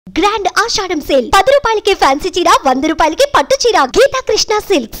Grand ఆషాఢం sale 10 రూపాయలకి fancy చీర 100 రూపాయలకి పట్టు చీర Gita Krishna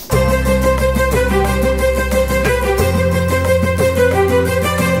silks.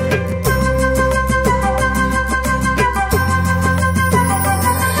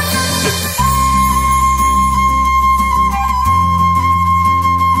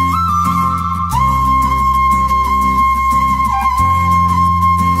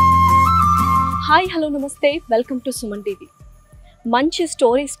 Hi hello నమస్తే, వెల్కమ్ టు సుమన్ టీవీ. మంచి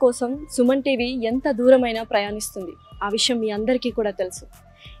స్టోరీస్ కోసం సుమన్ టీవీ ఎంత దూరమైనా ప్రయాణిస్తుంది. ఆ విషయం మీ అందరికీ కూడా తెలుసు.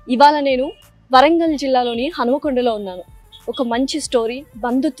 ఇవాళ నేను వరంగల్ జిల్లాలోని హనుమకొండలో ఉన్నాను. ఒక మంచి స్టోరీ,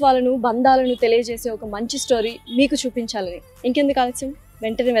 బంధాలను తెలియజేసే ఒక మంచి స్టోరీ మీకు చూపించాలని. ఇంకెందుకు ఆలస్యం,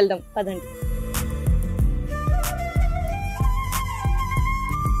 వెంటనే వెళ్దాం పదండి.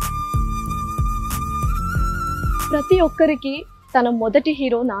 ప్రతి ఒక్కరికి తన మొదటి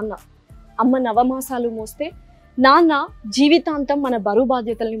హీరో నాన్న. అమ్మ నవమాసాలు మోస్తే నాన్న జీవితాంతం మన బరువు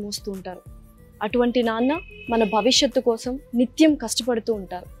బాధ్యతల్ని మోస్తూ ఉంటారు. అటువంటి నాన్న మన భవిష్యత్తు కోసం నిత్యం కష్టపడుతూ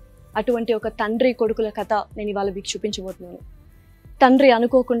ఉంటారు. అటువంటి ఒక తండ్రి కొడుకుల కథ నేను ఇవాళ మీకు చూపించబోతున్నాను. తండ్రి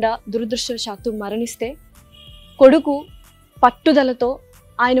అనుకోకుండా దురదృష్టవశాత్తు మరణిస్తే కొడుకు పట్టుదలతో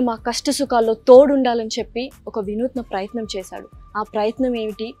ఆయన మా కష్ట సుఖాల్లో తోడుండాలని చెప్పి ఒక వినూత్న ప్రయత్నం చేశాడు. ఆ ప్రయత్నం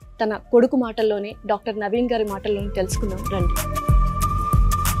ఏమిటి, తన కొడుకు మాటల్లోనే, డాక్టర్ నవీన్ గారి మాటల్లోనే తెలుసుకుందాం రండి.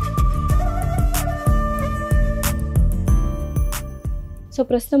 సో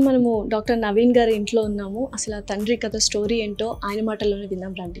ప్రస్తుతం మనము డాక్టర్ నవీన్ గారి ఇంట్లో ఉన్నాము. అసలు ఆ తండ్రి కథ స్టోరీ ఏంటో ఆయన మాటల్లోనే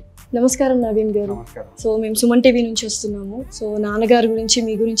విందాం రండి. నమస్కారం నవీన్ గారు. సో మేము సుమన్ టీవీ నుంచి వస్తున్నాము. సో నాన్నగారి గురించి,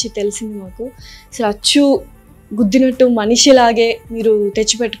 మీ గురించి తెలిసింది మాకు. అసలు అచ్చు గుద్దినట్టు మనిషిలాగే మీరు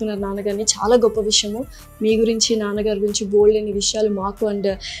తెచ్చిపెట్టుకున్నారు నాన్నగారిని. చాలా గొప్ప విషయము. మీ గురించి, నాన్నగారి గురించి బోల్డ్ అనే విషయాలు మాకు అండ్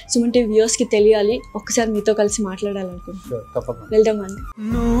సుమన్ టీవీ వ్యూవర్స్కి తెలియాలి. ఒక్కసారి మీతో కలిసి మాట్లాడాలనుకుంటున్నాను. వెళ్దామండి.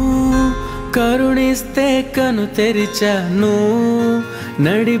 కరుణిస్తే కను తెరిచాను,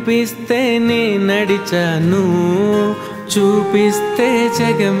 నడిపిస్తే నే నడిచాను, చూపిస్తే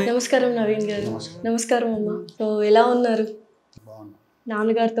జగమే. నమస్కారం నవీన్ గారు. నమస్కారం అమ్మ. సో ఎలా ఉన్నారు?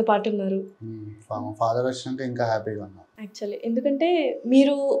 నాన్నగారితో పాటు ఉన్నారు. ఫాదర్ వచ్చినాక ఇంకా హ్యాపీగా ఉన్నా. యాక్చువల్లీ ఎందుకంటే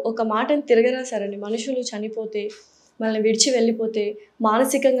మీరు ఒక మాటని తిరగరాశారండి. మనుషులు చనిపోతే, మనల్ని విడిచి వెళ్ళిపోతే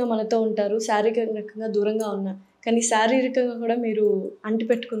మానసికంగా మనతో ఉంటారు, శారీరకంగా దూరంగా ఉన్నారు. కానీ శారీరకంగా కూడా మీరు అంటి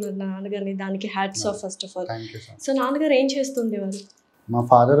పెట్టుకున్నారు నాన్నగారిని. దానికి hats off first of all. So నాన్నగారు ఏం చేస్తుండేవారు? మా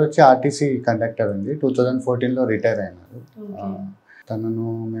ఫాదర్ వచ్చి ఆర్టీసీ కండక్టర్ ఉంది. 2014లో రిటైర్ అయినారు. తనను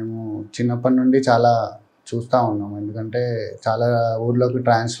మేము చిన్నప్పటి నుండి చాలా చూస్తూ ఉన్నాము. ఎందుకంటే చాలా ఊర్లోకి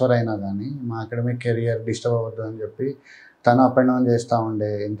ట్రాన్స్ఫర్ అయినా కానీ మా అకాడమిక్ కెరియర్ డిస్టర్బ్ అవ్వద్దు అని చెప్పి తను అప్ అండ్ డౌన్ చేస్తూ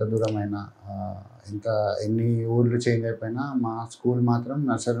ఉండే. ఎంత దూరమైనా, ఎన్ని ఊర్లు చేంజ్ అయిపోయినా మా స్కూల్ మాత్రం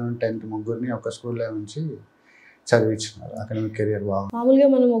నర్సరీ నుండి 10th ముగ్గురిని ఒక స్కూల్లో ఉంచి చదివించినారు. అకాడమిక్ కెరియర్ బాగుంది. మామూలుగా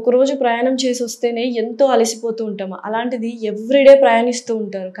మనం ఒకరోజు ప్రయాణం చేసి వస్తేనే ఎంతో అలసిపోతూ ఉంటాము. అలాంటిది ఎవ్రీడే ప్రయాణిస్తూ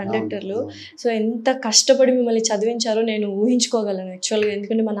ఉంటారు కండక్టర్లు. సో ఎంత కష్టపడి మిమ్మల్ని చదివించారో నేను ఊహించుకోగలను యాక్చువల్గా.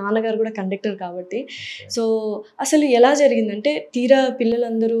 ఎందుకంటే మా నాన్నగారు కూడా కండక్టర్ కాబట్టి. సో అసలు ఎలా జరిగిందంటే, తీరా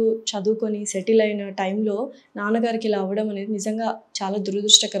పిల్లలందరూ చదువుకొని సెటిల్ అయిన టైంలో నాన్నగారికి ఇలా అవ్వడం అనేది నిజంగా చాలా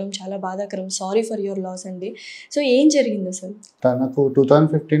దురదృష్టకరం, చాలా బాధాకరం. సారీ ఫర్ యువర్ లాస్ అండి. సో ఏం జరిగింది అసలు? తనకు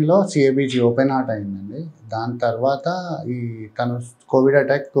 2015లో CABG ఓపెన్ హార్ట్ అయిందండి. దాని తర్వాత తను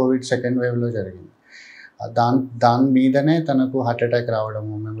కోవిడ్ సెకండ్ వేవ్లో జరిగింది. దాని మీదనే తనకు హార్ట్ అటాక్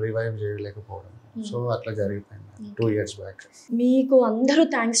రావడము, మేము రివైవ్ చేయలేకపోవడం. సో అట్లా జరిగిపోయింది 2 years బ్యాక్. మీకు అందరూ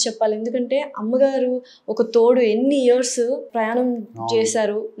థ్యాంక్స్ చెప్పాలి. ఎందుకంటే అమ్మగారు ఒక తోడు, ఎన్ని ఇయర్స్ ప్రయాణం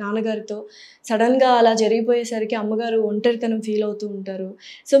చేశారు నాన్నగారితో. సడన్గా అలా జరిగిపోయేసరికి అమ్మగారు ఒంటరితనం ఫీల్ అవుతూ ఉంటారు.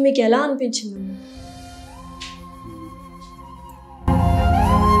 సో మీకు ఎలా అనిపించిందమ్మా?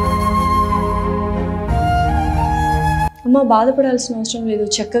 అమ్మ బాధపడాల్సిన అవసరం లేదు.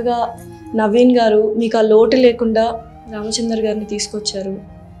 చక్కగా నవీన్ గారు మీకు ఆ లోటు లేకుండా రామచంద్ర గారిని తీసుకొచ్చారు.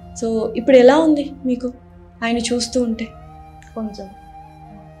 సో ఇప్పుడు ఎలా ఉంది మీకు ఆయన చూస్తూ ఉంటే? కొంచెం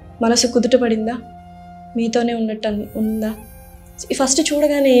మనసు కుదుట పడిందా? మీతోనే ఉన్నట్టు ఉందా? ఫస్ట్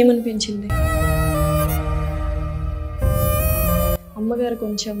చూడగానే ఏమనిపించింది? అమ్మగారు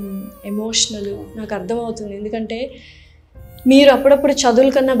కొంచెం ఎమోషనల్, నాకు అర్థమవుతుంది. ఎందుకంటే మీరు అప్పుడప్పుడు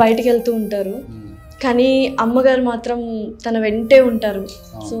చదువుల కన్నా బయటికి వెళ్తూ ఉంటారు, కానీ అమ్మగారు మాత్రం తన వెంటే ఉంటారు.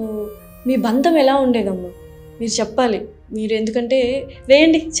 సో మీ బంధం ఎలా ఉండేదమ్మా? మీరు చెప్పాలి. మీరు ఎందుకంటే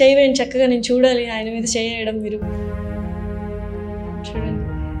వేయండి, చేయవేయండి చక్కగా, నేను చూడాలి ఆయన మీద చేయడం. మీరు చూడండి,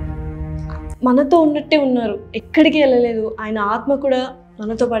 మనతో ఉన్నట్టే ఉన్నారు, ఎక్కడికి వెళ్ళలేదు. ఆయన ఆత్మ కూడా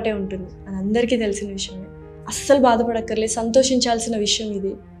మనతో పాటే ఉంటుంది. అది అందరికీ తెలిసిన విషయమే. అస్సలు బాధపడక్కర్లేదు, సంతోషించాల్సిన విషయం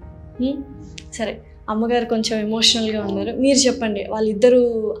ఇది. సరే, అమ్మగారు కొంచెం ఎమోషనల్గా ఉన్నారు. మీరు చెప్పండి, వాళ్ళిద్దరు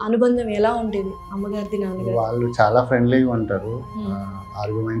అనుబంధం ఎలా ఉండేది అమ్మగారిది నాన్నగారు? వాళ్ళు చాలా ఫ్రెండ్లీగా ఉంటారు.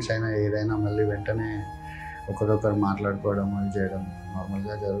 ఆర్గ్యుమెంట్స్ అయినా ఏదైనా మళ్ళీ వెంటనే ఒకరొకరు మాట్లాడుకోవడం, అది చేయడం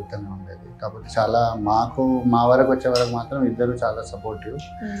నార్మల్గా జరుగుతూనే ఉండేది. కాకపోతే చాలా మా వరకు వచ్చే వరకు మాత్రం ఇద్దరు చాలా సపోర్టివ్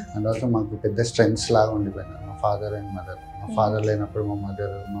అండ్ ఆల్సో మాకు పెద్ద స్ట్రెంగ్స్ లాగా ఉండిపోయినారు మా ఫాదర్ అండ్ మదర్. మా ఫాదర్ లేనప్పుడు మా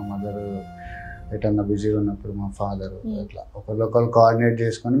మదర్ ఎటన్నా బిజీగా ఉన్నప్పుడు మా ఫాదర్, అట్లా ఒకరు కోఆర్డినేట్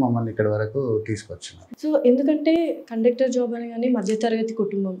చేసుకొని మమ్మల్ని ఇక్కడ వరకు తీసుకొచ్చినారు. సో ఎందుకంటే కండక్టర్ జాబ్ అని కానీ మధ్యతరగతి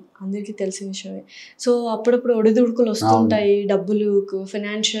కుటుంబం అందరికీ తెలిసిన విషయమే. సో అప్పుడప్పుడు ఒడిదుడుకులు వస్తుంటాయి, డబ్బులు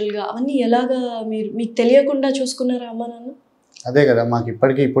ఫైనాన్షియల్గా అవన్నీ ఎలాగా మీకు తెలియకుండా చూసుకున్నారా అమ్మ నాన్న? అదే కదా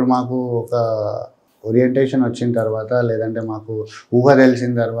ఇప్పుడు మాకు ఒక ఓరియంటేషన్ వచ్చిన తర్వాత, లేదంటే మాకు ఊహ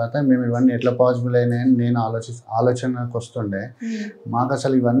తెలిసిన తర్వాత మేము ఇవన్నీ ఎట్లా పాసిబుల్ అయినాయని నేను ఆలోచనకు వస్తుండే. మాకు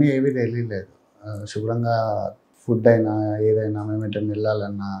అసలు ఇవన్నీ ఏవి తెలియలేదు. శుభ్రంగా ఫుడ్ అయినా ఏదైనా మేము ఎట్లా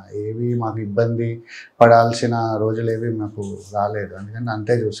వెళ్ళాలన్నా ఏవి మాకు ఇబ్బంది పడాల్సిన రోజులు ఏవి మాకు రాలేదు. ఎందుకంటే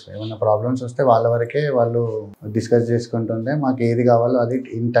అంతే చూసుకో, ఏమైనా ప్రాబ్లమ్స్ వస్తే వాళ్ళ వరకే వాళ్ళు డిస్కస్ చేసుకుంటుంటే మాకు ఏది కావాలో అది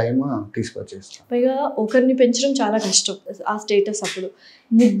ఇన్ టైమ్ తీసుకొచ్చేస్తాం. పైగా ఒకరిని పెంచడం చాలా కష్టం ఆ స్టేటస్. అప్పుడు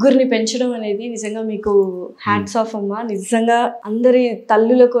ముగ్గురిని పెంచడం అనేది నిజంగా మీకు హ్యాట్స్ ఆఫ్ అమ్మ. నిజంగా అందరి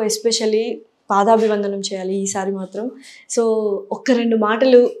తల్లులకు ఎస్పెషల్లీ పాదాభివందనం చేయాలి ఈసారి మాత్రం. సో ఒక్క రెండు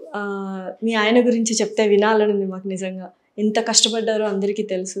మాటలు మీ ఆయన గురించి చెప్తే వినాలనుంది మాకు. నిజంగా ఎంత కష్టపడ్డారో అందరికీ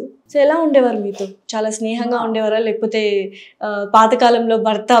తెలుసు. సో ఎలా ఉండేవారు మీతో? చాలా స్నేహంగా ఉండేవారా, లేకపోతే పాతకాలంలో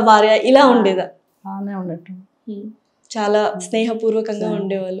భర్త భార్య ఇలా ఉండేదా? బాగానే ఉండేట్టు, చాలా స్నేహపూర్వకంగా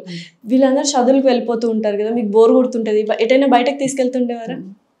ఉండేవాళ్ళు. వీళ్ళందరూ చదువులకు వెళ్ళిపోతూ ఉంటారు కదా, మీకు బోర్ కొడుతుంటది, ఎటైనా బయటకు తీసుకెళ్తుండేవారా?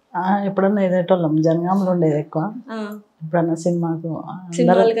 ఎప్పుడన్నా ఎదేటోళ్ళం, జనగాంలో ఉండేది ఎక్కువ. ఎప్పుడన్నా సినిమాకు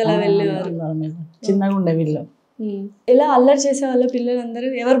అలా వెళ్ళేవారు. చిన్నగా ఉండే వీళ్ళు. ఎలా అల్లరి చేసేవాళ్ళ పిల్లలందరూ?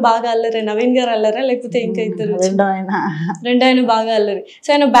 ఎవరు బాగా అల్లరి? నవీన్ గారు అల్లరా, లేకపోతే ఇంకా ఇద్దరు? రెండు ఆయన బాగా అల్లరి. సో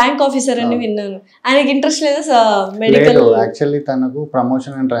ఆయన బ్యాంక్ ఆఫీసర్ అని విన్నాను. ఆయనకి ఇంట్రెస్ట్ లేదా మెడికల్? యాక్చువల్లీ తనకు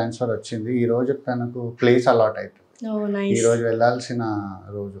ప్రమోషన్ అండ్ ట్రాన్స్ఫర్ వచ్చింది. ఈ రోజు తనకు ప్లేస్ అలాట్ అవుతుంది. ఈ రోజు వెళ్ళాల్సిన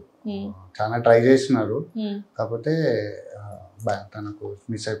రోజు. చాలా ట్రై చేస్తున్నారు, కాకపోతే తనకు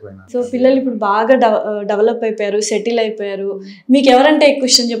మిస్ అయిపోయినా. సో పిల్లలు ఇప్పుడు బాగా డెవలప్ అయిపోయారు, సెటిల్ అయిపోయారు. మీకు ఎవరంటే ఎక్కువ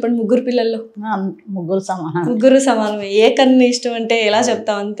ఇష్టం చెప్పండి? ముగ్గురు పిల్లల్లో ముగ్గురు సమానమే. ఏ కన్ను ఇష్టం అంటే ఎలా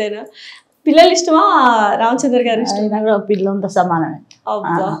చెప్తాం, అంతేనా? పిల్లలు ఇష్టమా రామచంద్ర గారు ఇష్టం? పిల్లలతో సమానమే.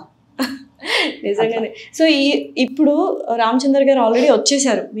 అబ్బా నిజంగానే. సో ఇప్పుడు రామచంద్ర గారు ఆల్రెడీ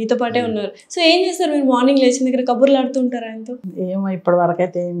వచ్చేసారు, మీతో పాటే ఉన్నారు. సో ఏం చేస్తారు మీరు? మార్నింగ్ లేచిన దగ్గర కబుర్లు ఆడుతూ ఉంటారు ఆయనతో? ఏమో ఇప్పటి వరకు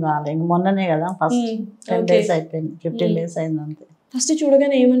అయితే ఏం కాలేదు. ఇంక మొన్ననే కదా ఫస్ట్ 10 days అయిపోయింది, 15 days అయింది అంతే. ఫస్ట్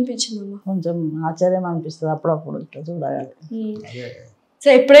చూడగానే ఏమనిపించిందమ్మా? కొంచెం ఆశ్చర్యం అనిపిస్తుంది అప్పుడప్పుడు ఇట్లా చూడగానే. సో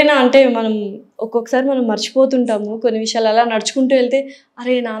ఎప్పుడైనా అంటే మనం ఒక్కొక్కసారి మనం మర్చిపోతుంటాము కొన్ని విషయాలు. అలా నడుచుకుంటూ వెళ్తే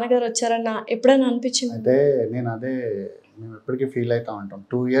అరే నాన్నగారు వచ్చారన్న ఎప్పుడైనా అనిపించింది? అంటే మేము ఎప్పటికీ ఫీల్ అవుతూ ఉంటాం.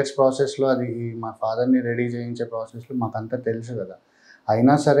 2 years ప్రాసెస్లో అది మా ఫాదర్ని రెడీ చేయించే ప్రాసెస్లో మాకు అంతా తెలుసు కదా.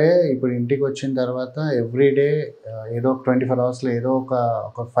 అయినా సరే ఇప్పుడు ఇంటికి వచ్చిన తర్వాత ఎవ్రీడే ఏదో 24 hours ఏదో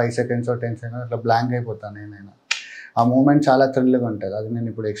ఒక 5 seconds 10 seconds అట్లా బ్లాంక్ అయిపోతాను నేనైనా. ఆ మూమెంట్ చాలా థ్రిల్గా ఉంటుంది. అది నేను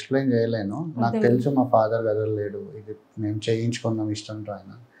ఇప్పుడు ఎక్స్ప్లెయిన్ చేయలేను. నాకు తెలుసు మా ఫాదర్ కదలలేడు, ఇది మేము చేయించుకున్నాం ఇష్టంతో.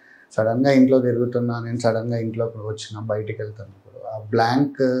 ఆయన సడన్గా ఇంట్లో తిరుగుతున్నా, నేను సడన్గా ఇంట్లోకి వచ్చిన బయటికి వెళ్తాను. ఇప్పుడు ఆ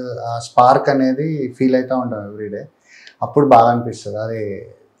బ్లాంక్, ఆ స్పార్క్ అనేది ఫీల్ అవుతూ ఉంటాం ఎవ్రీడే. అప్పుడు బాగా అనిపిస్తుంది, అదే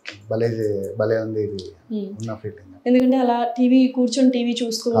భలే ఉంది ఇది ఉన్న ఫీలింగ్. ఎందుకంటే అలా కూర్చొని టీవీ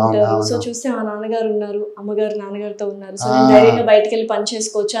చూస్తూ ఉంటారు. సో చూస్తే ఆ నాన్నగారు ఉన్నారు, అమ్మగారు నాన్నగారితో ఉన్నారు, సో నేను ధైర్యంగా బయటకు వెళ్ళి పని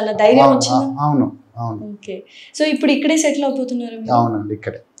చేసుకోవచ్చు అన్న ధైర్యం వచ్చింది. అవును. ఓకే. సో ఇప్పుడు ఇక్కడే సెటిల్ అయిపోతున్నారు? అవునండి,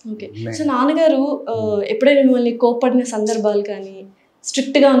 ఇక్కడే. ఓకే. సో నాన్నగారు ఎప్పుడైనా మిమ్మల్ని కోప్పడిన సందర్భాలు కానీ,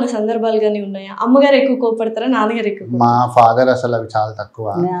 స్ట్రిక్ట్ గా ఉన్న సందర్భాలు కానీ ఉన్నాయా? అమ్మగారు ఎక్కువ కోపడతారా, నాన్నగారు ఎక్కువ? మా ఫాదర్ అసలు అవి చాలా తక్కువ.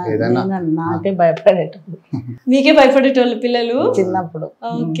 ఏదైనా నాకే భయపడేటప్పుడు. మీకే భయపడేటోళ్ళు పిల్లలు చిన్నప్పుడు?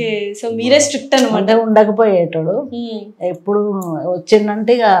 ఓకే. సో మీరే స్ట్రిక్ట్ అనమాట. ఉండకపోయేటోడు. ఎప్పుడు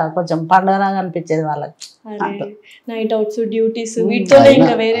వచ్చిందంటే ఇక కొంచెం పండుగలాగా అనిపించేది వాళ్ళకి. నైట్ అవుట్స్, డ్యూటీస్, వీటితోనే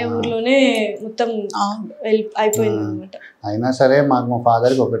ఇంకా వేరే ఊర్లోనే మొత్తం అయిపోయింది అనమాట. అయినా సరే మాకు మా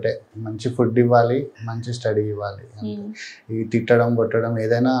ఫాదర్కి ఒకటే, మంచి ఫుడ్ ఇవ్వాలి, మంచి స్టడీ ఇవ్వాలి. ఈ తిట్టడం కొట్టడం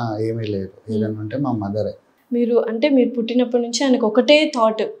ఏదైనా ఏమీ లేదు. ఏదైనా ఉంటే మా మదరే. మీరు పుట్టినప్పటి నుంచి ఆయనకు ఒకటే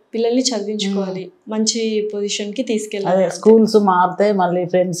థాట్, పిల్లల్ని చదివించుకోవాలి, మంచి పొజిషన్ కి తీసుకెళ్ళాలి. స్కూల్స్ మారితే మళ్ళీ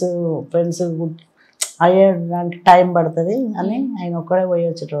ఫ్రెండ్స్ అయ్యే టైం పడుతుంది అని ఆయన ఒక్కడే పోయి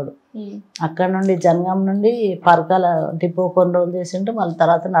వచ్చేటోడు. అక్కడ నుండి జనగాం నుండి పరకాల డిపో కొన్ని రోజులు చేసింటూ మళ్ళీ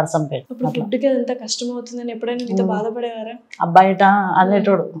తర్వాత నర్సంపేట. ఫుడ్కి ఎంత కష్టం అవుతుందని ఎప్పుడైనా మీతో బాధపడేవారా? బయట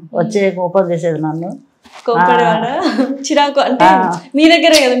అనేటోడు, వచ్చే కోపం చేసేది నన్ను. కోపడేవాడా? చిరాకు అంటే మీ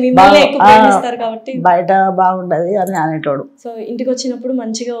దగ్గరే కదా, మిమ్మల్ని ఎక్కువ ప్రేమిస్తారు కాబట్టి బయట బాగుండదు అని అనేటోడు. సో ఇంటికి వచ్చినప్పుడు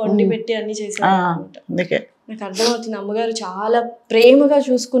మంచిగా వండి పెట్టి అన్ని చేశారు. అందుకే నాకు అర్థమవుతుంది, అమ్మగారు చాలా ప్రేమగా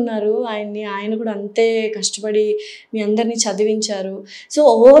చూసుకున్నారు ఆయన్ని. ఆయన కూడా అంతే కష్టపడి మీ అందరినీ చదివించారు. సో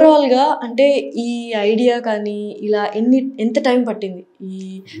ఓవరాల్గా అంటే ఈ ఐడియా కానీ ఇలా ఎంత టైం పట్టింది? ఈ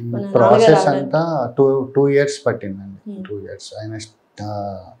ప్రాసెస్ అంతా 2 years పట్టిందండి. 2 years. ఆయన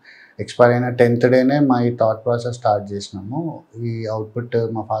ఎక్స్పైర్ అయిన 10th డేనే మా ఈ థాట్ ప్రాసెస్ స్టార్ట్ చేసినాము. ఈ అవుట్పుట్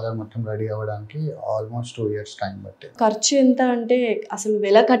మా ఫాదర్ మొత్తం రెడీ అవ్వడానికి ఆల్మోస్ట్ 2 years టైం పట్టింది. ఖర్చు ఎంత అంటే అసలు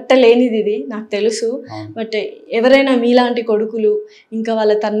వెల కట్టలేనిది ఇది నాకు తెలుసు. బట్ ఎవరైనా మీలాంటి కొడుకులు ఇంకా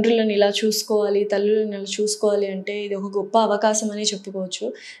వాళ్ళ తండ్రులను ఇలా చూసుకోవాలి, తల్లులను ఇలా చూసుకోవాలి అంటే ఇది ఒక గొప్ప అవకాశం అని చెప్పుకోవచ్చు.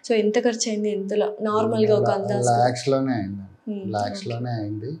 సో ఎంత ఖర్చు అయింది? ఎంతలో నార్మల్గా ఒక అందాజు? లాక్స్లోనే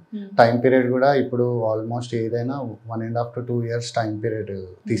అయింది. టైం పీరియడ్ కూడా ఇప్పుడు ఆల్మోస్ట్ ఏదైనా 1.5 to 2 years టైం పీరియడ్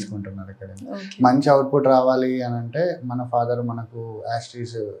తీసుకుంటున్నారు ఇక్కడ. మంచి అవుట్పుట్ రావాలి అని అంటే మన ఫాదర్ మనకు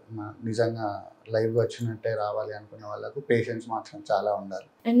యాస్టీస్ నిజంగా లైవ్ వచ్చినట్టే రావాలి అనుకున్న వాళ్ళకు పేషెన్స్ మాత్రం చాలా ఉండాలి.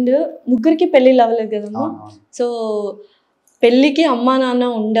 అండ్ ముగ్గురికి పెళ్ళిళ్ళు అవ్వలేదు కదమ్మా. సో పెళ్ళికి అమ్మా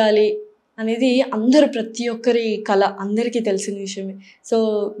నాన్న ఉండాలి అనేది అందరు ప్రతి ఒక్కరి కళ, అందరికీ తెలిసిన విషయమే. సో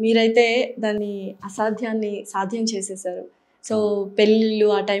మీరైతే దాన్ని అసాధ్యాన్ని సాధ్యం చేసేసారు. సో పెళ్ళిళ్ళు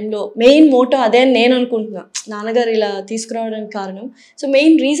ఆ టైంలో మెయిన్ మోటో అదే అని నేను అనుకుంటున్నా, నాన్నగారు ఇలా తీసుకురావడానికి కారణం. సో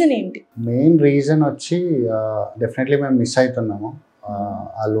మెయిన్ రీజన్ ఏంటి? మెయిన్ రీజన్ వచ్చి డెఫినెట్లీ మేము మిస్ అవుతున్నాము.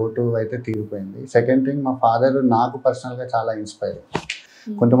 ఆ లోటు అయితే తీరిపోయింది. సెకండ్ థింగ్, మా ఫాదర్ నాకు పర్సనల్గా చాలా ఇన్స్పైర్.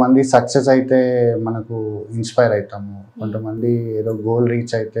 కొంతమంది సక్సెస్ అయితే మనకు ఇన్స్పైర్ అవుతాము, కొంతమంది ఏదో గోల్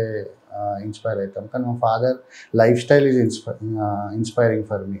రీచ్ అయితే ఇన్స్పైర్ అవుతాం. కానీ మా father life style is inspiring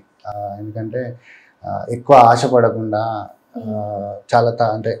for me. ఎందుకంటే ఎక్కువ ఆశపడకుండా చాలా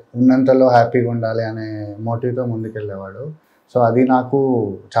అంటే ఉన్నంతలో హ్యాపీగా ఉండాలి అనే మోటివ్తో ముందుకెళ్ళేవాడు. సో అది నాకు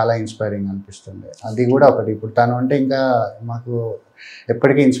చాలా ఇన్స్పైరింగ్ అనిపిస్తుంది. అది కూడా ఒకటి. ఇప్పుడు తను అంటే ఇంకా మాకు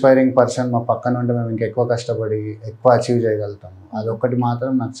ఎప్పటికీ ఇన్స్పైరింగ్ పర్సన్. మా పక్కన ఉంటే మేము ఇంకా ఎక్కువ కష్టపడి ఎక్కువ అచీవ్ చేయగలుగుతాము. అదొకటి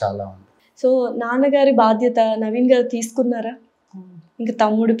మాత్రం నాకు చాలా ఉంది. సో నాన్నగారి బాధ్యత నవీన్ గారు తీసుకున్నారా? ఇంకా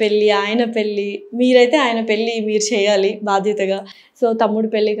తమ్ముడు పెళ్ళి, ఆయన పెళ్ళి, మీరైతే ఆయన పెళ్ళి మీరు చేయాలి బాధ్యతగా. సో తమ్ముడు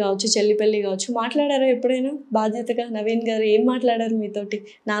పెళ్ళి కావచ్చు, చెల్లి పెళ్ళి కావచ్చు, మాట్లాడారా ఎప్పుడైనా బాధ్యతగా? నవీన్ గారు ఏం మాట్లాడారు మీతోటి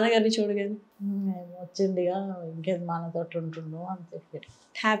నాన్నగారిని చూడగానే? వచ్చిండిగా ఇంకేది మనతో ఉంటుండు అని చెప్పి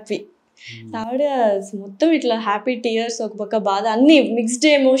హ్యాపీ. ఆవిడ మొత్తం ఇట్లా హ్యాపీ టీయర్స్, ఒక పక్క బాధ, అన్ని మిక్స్డ్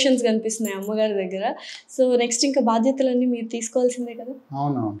ఎమోషన్స్ కనిపిస్తున్నాయి అమ్మగారి దగ్గర. సో నెక్స్ట్ ఇంకా బాధ్యతలన్నీ మీరు తీసుకోవాల్సిందే కదా?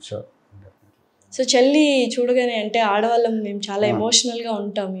 అవునవును, షూర్. సో చెల్లి చూడగానే, అంటే ఆడవాళ్ళం మేము చాలా ఎమోషనల్గా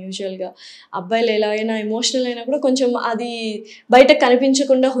ఉంటాం యూజువల్గా. అబ్బాయిలు ఎలాగైనా ఎమోషనల్ అయినా కూడా కొంచెం అది బయట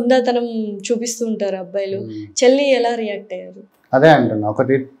కనిపించకుండా హుందాతనం చూపిస్తూ ఉంటారు అబ్బాయిలు. చెల్లి ఎలా రియాక్ట్ అయ్యారు? అదే అంటున్నా,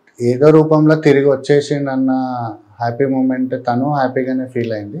 ఒకటి ఏదో రూపంలో తిరిగి వచ్చేసిండన్న హ్యాపీ మూమెంట్ తను హ్యాపీగానే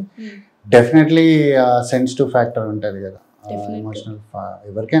ఫీల్ అయింది. డెఫినెట్లీ సెన్సిటివ్ ఫ్యాక్టర్ ఉంటుంది కదా ఎమోషనల్,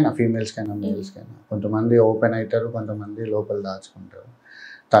 ఎవరికైనా ఫీమేల్స్కైనా మేల్స్కైనా. కొంతమంది ఓపెన్ అవుతారు, కొంతమంది లోపల దాచుకుంటారు.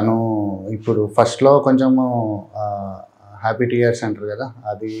 తను ఇప్పుడు ఫస్ట్లో కొంచెము హ్యాపీ టీయర్స్ అంటారు కదా,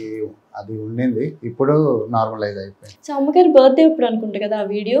 అది ఉండింది. ఇప్పుడు నార్మలైజ్ అయిపోయింది. సో అమ్మగారి బర్త్డే ఇప్పుడు అనుకుంటా కదా ఆ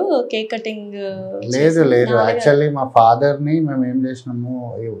వీడియో, కేక్ కటింగ్? లేదు యాక్చువల్లీ మా ఫాదర్ని మేము ఏం చేసినాము,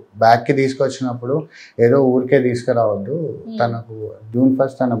 బ్యాక్కి తీసుకొచ్చినప్పుడు ఏదో ఊరికే తీసుకురావద్దు, తనకు June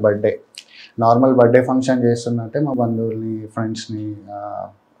 1 తన బర్త్డే, నార్మల్ బర్త్డే ఫంక్షన్ చేస్తున్నట్టే మా బంధువుల్ని, ఫ్రెండ్స్ని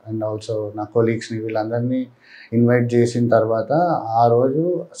అండ్ ఆల్సో నా కొలీగ్స్ని వీళ్ళందరినీ ఇన్వైట్ చేసిన తర్వాత ఆ రోజు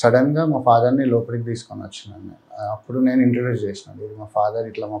సడన్గా మా ఫాదర్ని లోపలికి తీసుకొని వచ్చినాను. అప్పుడు నేను ఇంట్రడ్యూస్ చేసినాను, ఇది మా ఫాదర్,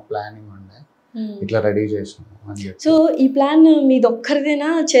 ఇట్లా మా ప్లానింగ్ ఉండే, ఇట్లా రెడీ చేసినాము అని చెప్పి. సో ఈ ప్లాన్ మీది ఒక్కరిదేనా?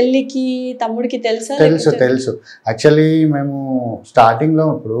 చెల్లికి తమ్ముడికి తెలుసా? తెలుసు. యాక్చువల్లీ మేము స్టార్టింగ్లో,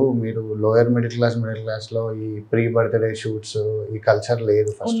 ఇప్పుడు మీరు లోయర్ మిడిల్ క్లాస్లో ఈ ప్రీ బర్త్డే షూట్స్ ఈ కల్చర్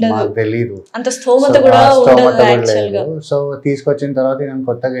లేదు, ఫస్ట్ మాకు తెలీదు, అంత స్థోమత కూడా లేదు. సో తీసుకొచ్చిన తర్వాత నేను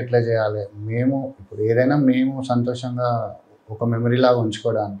కొత్తగా ఎట్లా చేయాలి, మేము ఇప్పుడు ఏదైనా మేము సంతోషంగా ఒక మెమరీ లాగా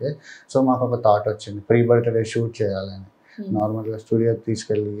ఉంచుకోవడానికి. సో మాకు ఒక థాట్ వచ్చింది, ప్రీ బర్త్డే షూట్ చేయాలని. నార్మల్గా స్టూడియోకి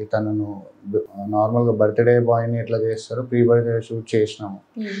తీసుకెళ్ళి తనను నార్మల్గా బర్త్డే బాయ్ని ఎట్లా చేస్తారో ప్రీ బర్త్డే షూట్ చేసినాము.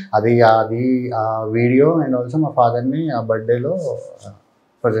 అది ఆ వీడియో అండ్ ఆల్సో మా ఫాదర్ని ఆ బర్త్డేలో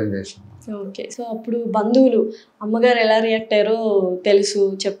ప్రజెంట్ చేసినాము. ఓకే. సో అప్పుడు బంధువులు, అమ్మగారు ఎలా రియాక్ట్ అయ్యారో తెలుసు,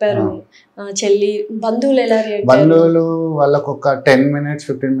 చెప్పారు. చెల్లి బంధువులు ఎలా రియాక్ట్? బంధువులు వాళ్ళకు ఒక 10 minutes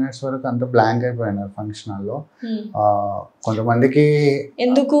 15 minutes వరకు అంత బ్లాంక్ అయిపోయినారు ఫంక్షన్ హాల్లో. కొంతమందికి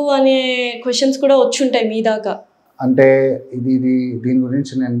ఎందుకు అనే క్వశ్చన్స్ కూడా వచ్చుంటాయి మీ దాకా. అంటే దీని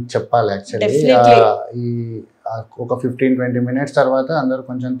గురించి నేను చెప్పాలి. యాక్చువల్లీ ఈ ఒక 15-20 minutes తర్వాత అందరూ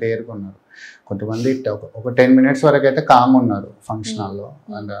కొంచెం తేరుకున్నారు. కొంతమంది ఒక 10 minutes వరకు అయితే కామ్ ఉన్నారు ఫంక్షన్ హాల్లో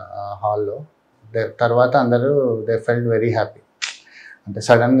అండ్ హాల్లో. తర్వాత అందరూ దే ఫెల్ట్ వెరీ హ్యాపీ. అంటే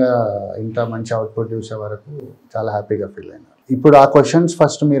సడన్గా ఇంత మంచి అవుట్పుట్ చూసే వరకు చాలా హ్యాపీగా ఫీల్ అయినారు. ఇప్పుడు ఆ క్వశ్చన్స్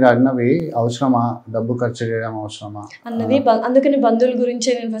ఫస్ట్ మీరు అడినవి అవసరమా, డబ్బు ఖర్చు చేయడం అవసరమా అన్నది, అందుకని బంధువుల గురించి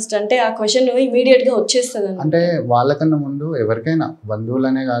నేను ఫస్ట్, అంటే ఆ క్వశ్చన్ ఇమీడియట్ గా వచ్చేస్తుంది. అంటే వాళ్ళకన్నా ముందు ఎవరికైనా,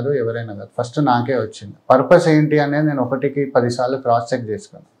 బంధువులనే కాదు ఎవరైనా కాదు, ఫస్ట్ నాకే వచ్చింది పర్పస్ ఏంటి అనేది. నేను 1కి 10 సార్లు క్రాస్ చెక్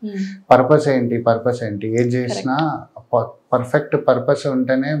చేసుకున్నాను. పర్పస్ ఏంటి, ఏది చేసినా పర్ఫెక్ట్ పర్పస్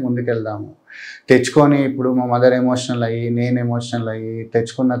ఉంటేనే ముందుకెళ్దాము. తెచ్చుకొని ఇప్పుడు మా మదర్ ఎమోషనల్ అయ్యి నేను ఎమోషనల్ అయ్యి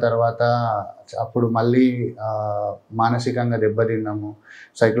తెచ్చుకున్న తర్వాత అప్పుడు మళ్ళీ మానసికంగా దెబ్బతిన్నాము,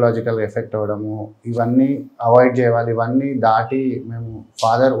 సైకలాజికల్ ఎఫెక్ట్ అవ్వడము, ఇవన్నీ అవాయిడ్ చేయాలి. ఇవన్నీ దాటి మేము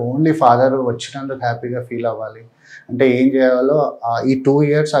ఓన్లీ ఫాదర్ వచ్చినందుకు హ్యాపీగా ఫీల్ అవ్వాలి అంటే ఏం చేయాలో ఈ 2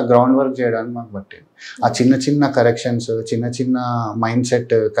 years ఆ గ్రౌండ్ వర్క్ చేయడానికి మాకు పట్టింది. ఆ చిన్న చిన్న కరెక్షన్స్, చిన్న చిన్న మైండ్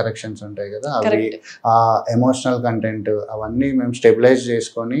సెట్ కరెక్షన్స్ ఉంటాయి కదా, అవి ఆ ఎమోషనల్ కంటెంట్ అవన్నీ మేము స్టెబిలైజ్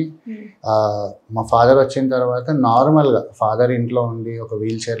చేసుకొని మా ఫాదర్ వచ్చిన తర్వాత నార్మల్గా ఫాదర్ ఇంట్లో ఉండి ఒక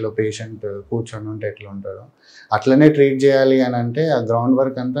వీల్ చైర్లో పేషెంట్ కూర్చొని ఉంటే ఎట్లా ఉంటారో అట్లనే ట్రీట్ చేయాలి అని అంటే ఆ గ్రౌండ్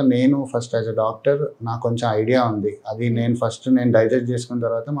వర్క్ అంతా నేను ఫస్ట్ యాజ్ అ డాక్టర్ నాకు కొంచెం ఐడియా ఉంది. అది నేను డైజెస్ట్ చేసుకున్న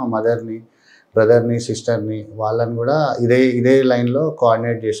తర్వాత మా మదర్ని, బ్రదర్ని, సిస్టర్ని వాళ్ళని కూడా ఇదే లైన్లో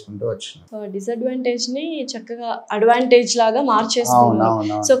కోఆర్డినేట్ చేసుకుంటూ వచ్చినాం. డిసడ్వాంటేజ్ని చక్కగా అడ్వాంటేజ్ లాగా మార్చేసుకున్నాం.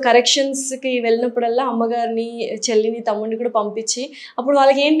 సో కరెక్షన్స్కి వెళ్ళినప్పుడల్లా అమ్మగారిని, చెల్లిని, తమ్ముడిని కూడా పంపించి అప్పుడు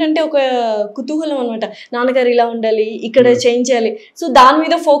వాళ్ళకి ఏంటంటే ఒక కుతూహలం అనమాట, నాన్నగారు ఇలా ఉండాలి, ఇక్కడ చేంజ్ చేయాలి. సో దాని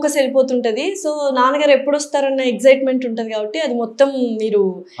మీద ఫోకస్ వెళ్ళిపోతుంటుంది. సో నాన్నగారు ఎప్పుడు వస్తారన్న ఎగ్జైట్మెంట్ ఉంటుంది కాబట్టి అది మొత్తం మీరు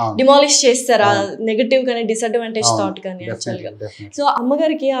డిమాలిష్ చేస్తారు ఆ నెగటివ్ కానీ డిసడ్వాంటేజ్ థాట్ కానీ యాక్చువల్గా. సో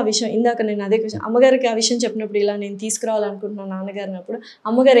అమ్మగారికి ఆ విషయం ఇందాక నేను అదే అమ్మగారికి ఆ విషయం చెప్పినప్పుడు ఇలా నేను తీసుకురావాలనుకుంటున్నాను నాన్నగారిని, అప్పుడు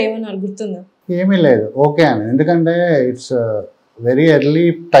అమ్మగారు ఏమన్నారు గుర్తుందా? ఏమీ లేదు, ఓకే అని. ఎందుకంటే ఇట్స్ వెరీ ఎర్లీ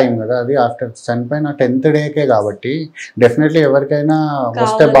టైం కదా అది, ఆఫ్టర్ చనిపోయిన 10th డేకే కాబట్టి డెఫినెట్లీ ఎవరికైనా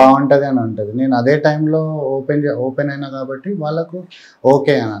వస్తే బాగుంటుంది అని ఉంటుంది. నేను అదే టైంలో ఓపెన్ అయినా కాబట్టి వాళ్ళకు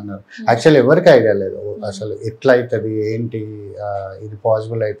ఓకే అని అన్నారు. యాక్చువల్లీ ఎవరికి ఐడియా లేదు అసలు ఎట్లా అవుతుంది ఏంటి, ఇది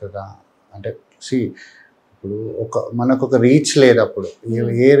పాసిబుల్ అవుతుందా అంటే. ఇప్పుడు మనకు ఒక రీచ్ లేదు, అప్పుడు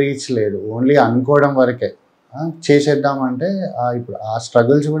ఏ రీచ్ లేదు, ఓన్లీ అనుకోవడం వరకే. చేసేద్దామంటే ఇప్పుడు ఆ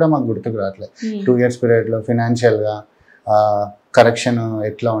స్ట్రగుల్స్ కూడా మాకు గుర్తుకు రావట్లేదు. 2 years పీరియడ్లో ఫినాన్షియల్గా కరెక్షన్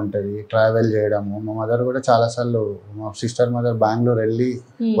ఎట్లా ఉంటుంది, ట్రావెల్ చేయడము. మా మదర్ కూడా చాలాసార్లు, మా సిస్టర్ మదర్ బెంగళూరు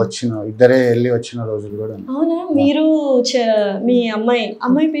ఇద్దరే వెళ్ళి వచ్చిన రోజులు కూడా. అవునా? మీరు మీ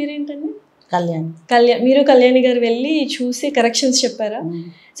అమ్మాయి పేరేంటండి? కళ్యాణ్. మీరు కళ్యాణి గారు వెళ్ళి చూసి కరెక్షన్స్ చెప్పారా?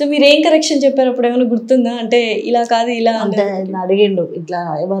 సో మీరు ఏం కరెక్షన్ చెప్పారు అప్పుడు ఏమైనా గుర్తుందా? అంటే ఇలా కాదు ఇలా అంటే అడిగిండు, ఇట్లా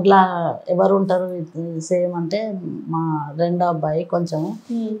ఎవరు ఉంటారు సేమ్ అంటే మా రెండో అబ్బాయి కొంచెం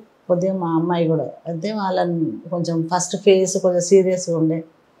కొద్దిగా, మా అమ్మాయి కూడా. అయితే వాళ్ళని కొంచెం ఫస్ట్ ఫేస్ కొంచెం సీరియస్గా ఉండే,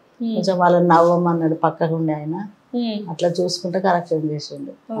 కొంచెం వాళ్ళని నవ్వమన్నాడు పక్కకు ఉండే ఆయన, అట్లా చూసుకుంటే కరెక్షన్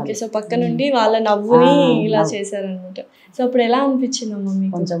చేసిండు. ఓకే, సో పక్క నుండి వాళ్ళ నవ్వుని ఇలా చేశారనమాట. సో అప్పుడు ఎలా అనిపించింది అమ్మ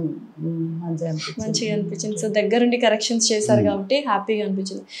మీకు? కొంచెం మంచిగా అనిపించింది. సో దగ్గరుండి కరెక్షన్స్ చేశారు కాబట్టి హ్యాపీగా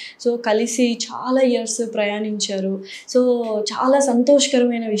అనిపించింది. సో కలిసి చాలా ఇయర్స్ ప్రయాణించారు. సో చాలా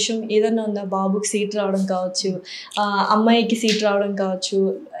సంతోషకరమైన విషయం ఏదన్నా ఉందా? బాబుకి సీట్ రావడం కావచ్చు, అమ్మాయికి సీట్ రావడం కావచ్చు,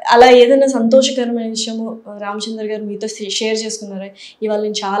 అలా ఏదైనా సంతోషకరమైన విషయము రామచంద్ర గారు మీతో షేర్ చేసుకున్నారా? ఇవాళ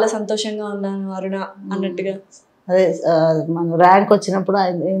నేను చాలా సంతోషంగా ఉన్నాను అరుణ అన్నట్టుగా. అదే మన ర్యాంక్ వచ్చినప్పుడు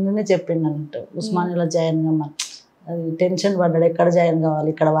ఏంటనే చెప్పిండు అన్నట్టు, ఉస్మానియాలో జాయిన్ కమ్మని. అది టెన్షన్ పడ్డాడు, ఎక్కడ జాయిన్ కావాలి,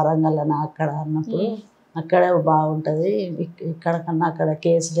 ఇక్కడ వరంగల్నా అక్కడ అన్నప్పుడు అక్కడే బాగుంటుంది, ఇక్కడ కన్నా అక్కడ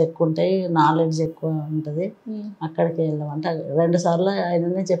కేసులు ఎక్కువ ఉంటాయి, నాలెడ్జ్ ఎక్కువ ఉంటుంది, అక్కడికి వెళ్ళామంటే 2 సార్లు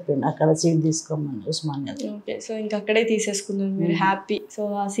ఆయననే చెప్పిండు అక్కడ సీట్ తీసుకోమని ఉస్మానియా. ఓకే, సో ఇంకా అక్కడే తీసేసుకున్నారు మీరు, హ్యాపీ. సో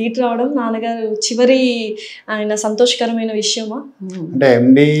ఆ సీట్ రావడం నాన్నగారు చివరి ఆయన సంతోషకరమైన విషయమా? అంటే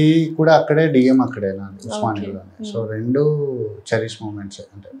ఎండి కూడా అక్కడే, డిఎం అక్కడే ఉస్మానియాలోనే. సో 2 చెరిష్ మూమెంట్స్,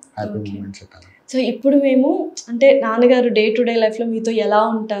 అంటే హ్యాపీ మూమెంట్స్. సో ఇప్పుడు మేము అంటే నాన్నగారు డే టు డే లైఫ్లో మీతో ఎలా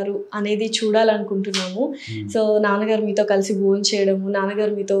ఉంటారు అనేది చూడాలనుకుంటున్నాము. సో నాన్నగారు మీతో కలిసి భోజనం చేయడము,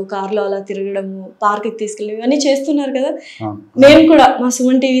 నాన్నగారు మీతో కార్లో అలా తిరగడము, పార్క్కి తీసుకెళ్ళి ఇవన్నీ చేస్తున్నారు కదా. మేము కూడా మా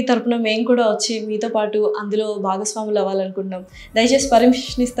సుమన్ టీవీ తరఫున మేము కూడా వచ్చి మీతో పాటు అందులో భాగస్వాములు అవ్వాలనుకుంటున్నాం. దయచేసి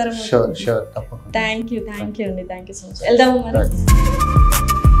పర్మిషన్ ఇస్తారా? థ్యాంక్ యూ అండి, థ్యాంక్ యూ సో మచ్. వెళ్దాము మరి.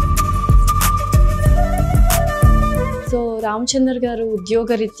 సో రామచందర్ గారు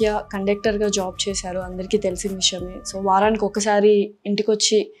ఉద్యోగరీత్యా కండక్టర్గా జాబ్ చేశారు, అందరికీ తెలిసిన విషయమే. సో వారానికి ఒకసారి ఇంటికి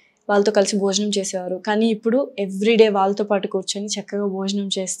వచ్చి వాళ్ళతో కలిసి భోజనం చేసేవారు. కానీ ఇప్పుడు ఎవ్రీడే వాళ్ళతో పాటు కూర్చొని చక్కగా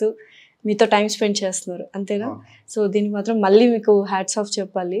భోజనం చేస్తూ మీతో టైం స్పెండ్ చేస్తున్నారు, అంతేనా? సో దీనికి మాత్రం మళ్ళీ మీకు హ్యాట్స్ ఆఫ్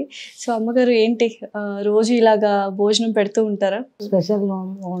చెప్పాలి. సో అమ్మగారు ఏంటి రోజు ఇలాగా భోజనం పెడుతూ ఉంటారా? స్పెషల్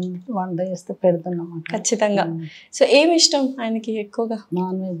వంట చేస్తే పెడుతున్నాం ఖచ్చితంగా. సో ఏమి ఇష్టం ఆయనకి ఎక్కువగా?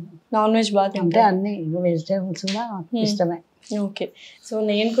 నాన్ వెజ్ బాగా అంటే అన్ని వెజిటేబుల్స్ కూడా ఇష్టమే. ఓకే, సో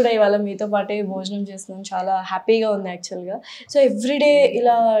నేను కూడా ఇవాళ మీతో పాటే భోజనం చేస్తున్నాను, చాలా హ్యాపీగా ఉంది యాక్చువల్గా. సో ఎవ్రీడే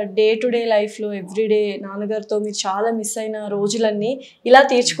ఇలా డే టు డే లైఫ్లో ఎవ్రీడే నాన్నగారితో మీరు చాలా మిస్ అయిన రోజులన్నీ ఇలా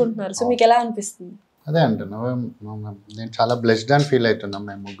తీర్చుకుంటున్నారు. సో మీకు ఎలా అనిపిస్తుంది? అదే అంటున్నా, నేను చాలా బ్లెస్డ్ అని ఫీల్ అవుతున్నాం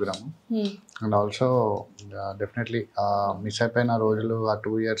మేము ముగ్గురము. అండ్ ఆల్సో డెఫినెట్లీ మిస్ అయిపోయిన రోజులు, ఆ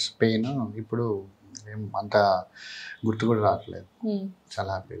 2 years పెయిన్ ఇప్పుడు అంత గుర్తు కూడా రావట్లేదు. చాలా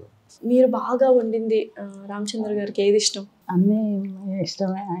హ్యాపీగా. మీరు బాగా వండింది రామచంద్ర గారికి ఏది ఇష్టం? అన్నీ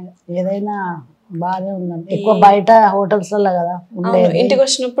ఇష్టమే, ఏదైనా బాగానే ఉందండి. ఎక్కువ బయట హోటల్స్లో కదా ఉండేది, ఇంటికి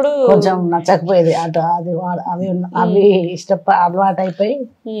వచ్చినప్పుడు కొంచెం నచ్చకపోయేది అటు అది అవి అలవాటు అయిపోయి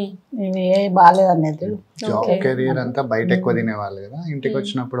ఇవి ఏ బాగాలేదు అనేది. జాబ్ కెరీర్ అంతా బయట ఎక్కువ తినేవాళ్ళు కదా, ఇంటికి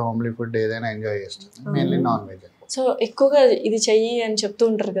వచ్చినప్పుడు హోమ్లీ ఫుడ్ ఏదైనా ఎంజాయ్ చేస్తుంది, మెయిన్లీ నాన్ వెజ్. సో ఎక్కువగా ఇది చెయ్యి అని చెప్తూ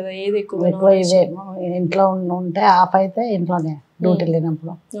ఉంటారు కదా, ఏది ఎక్కువ ఇవే ఇంట్లో ఉంటే ఆఫ్ అయితే ఇంట్లోనే డ్యూటీ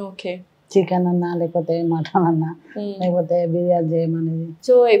లేనప్పుడు. ఓకే, చికెన్ అన్నా లేకపోతే మటన్ అన్నా లేకపోతే బిర్యానీ చేయమనేది.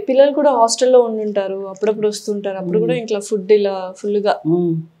 సో పిల్లలు కూడా హాస్టల్లో ఉండుంటారు, అప్పుడప్పుడు వస్తుంటారు, అప్పుడు కూడా ఇంట్లో ఫుడ్ ఇలా ఫుల్గా.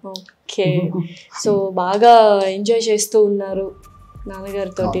 ఓకే, సో బాగా ఎంజాయ్ చేస్తూ ఉన్నారు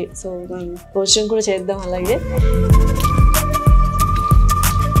నాన్నగారితో. సో భోజనం కూడా చేద్దాం అలాగే.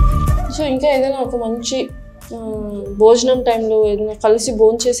 సో ఇంకా ఏదైనా ఒక మంచి భోజనం టైంలో ఏదైనా కలిసి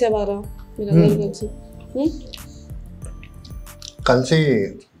భోజనం చేసేవారా మీరందరూ కలిసి? కలిసి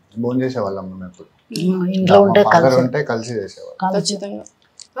భోజనం చేసేవాళ్ళం మేము ఎప్పుడు, ఇంట్లో ఉంటే కలిసి చేసేవాళ్ళం ఖచ్చితంగా.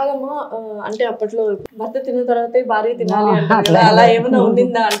 కాదమ్మా, అంటే అప్పట్లో భర్త తిన్న తర్వాతే భార్య తినాలి అంటారు కదా, అలా ఏమైనా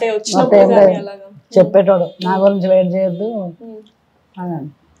ఉండిందా? అంటే వచ్చినప్పుడు అలాగా చెప్పేటోడు, నా గురించి వెయిట్ చేయొద్దు.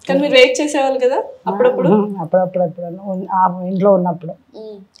 కానీ మీరు వెయిట్ చేసేవాళ్ళు కదా అప్పుడప్పుడు? అప్పుడప్పుడు ఇంట్లో ఉన్నప్పుడు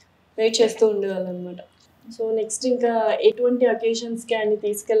వెయిట్ చేస్తూ ఉండేవాళ్ళు అనమాట. సో నెక్స్ట్ ఇంకా ఎటువంటి అకేషన్స్కి అన్ని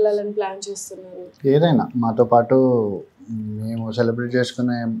తీసుకెళ్ళాలని ప్లాన్ చేస్తున్నారు? ఏదైనా మాతో పాటు మేము సెలబ్రేట్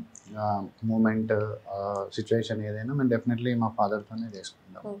చేసుకునే మూమెంట్ సిచ్యువేషన్ ఏదైనా మేము డెఫినెట్లీ మా ఫాదర్తోనే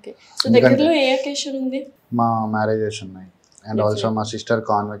చేసుకుంటాం. ఓకే, సో దగ్గరలో ఏ అకేషన్ ఉంది? మా మ్యారేజెస్ ఉన్నాయి, అండ్ ఆల్సో మా సిస్టర్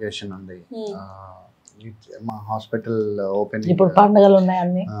కాన్వకేషన్ ఉంది, మా హాస్పిటల్ ఓపెనింగ్, ఇప్పుడు పండుగలు ఉన్నాయి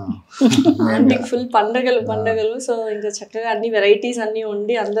అన్ని, అంటే ఫుల్ పండగలు. సో ఇంకా చక్కగా అన్ని వెరైటీస్ అన్ని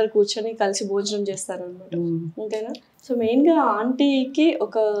వండి అందరు కూర్చొని కలిసి భోజనం చేస్తారు అనమాట, అంతేనా? సో మెయిన్ గా ఆంటీకి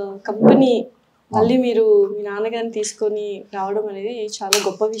ఒక కంపెనీ మళ్ళీ మీరు మీ నాన్నగారిని తీసుకొని రావడం అనేది చాలా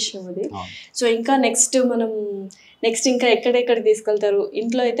గొప్ప విషయం అది. సో ఇంకా నెక్స్ట్ ఇంకా ఎక్కడెక్కడికి తీసుకెళ్తారు?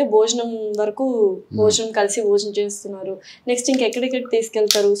 ఇంట్లో అయితే భోజనం వరకు కలిసి భోజనం చేస్తున్నారు, నెక్స్ట్ ఇంకా ఎక్కడెక్కడికి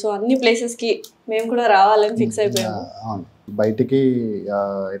తీసుకెళ్తారు? సో అన్ని ప్లేసెస్కి మేము కూడా రావాలని ఫిక్స్ అయిపోయాము. బయటికి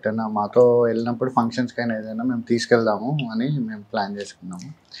ఎటైనా మాతో వెళ్ళినప్పుడు ఫంక్షన్స్కి అయినా ఏదైనా మేము తీసుకెళ్దాము అని మేము ప్లాన్ చేసుకున్నాము.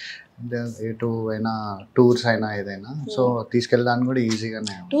 ఎటు అయినా టూర్స్ అయినా ఏదైనా, సో తీసుకెళ్ళడానికి కూడా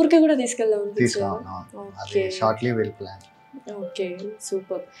ఈజీగానే, టూర్కి కూడా తీసుకెళ్దాం. అది shortly will plan. Okay,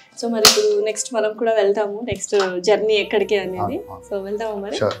 super. So మరి ఇప్పుడు నెక్స్ట్ మనం కూడా వెళ్తాము, నెక్స్ట్ జర్నీ ఎక్కడికి అనేది. సో వెళ్దాము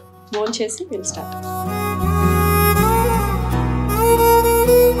మరి, ఫోన్ చేసి విల్ స్టార్ట్.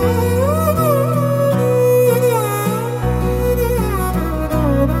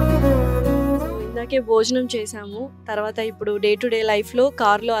 ఇందాకే భోజనం చేసాము, తర్వాత ఇప్పుడు డే టు డే లైఫ్లో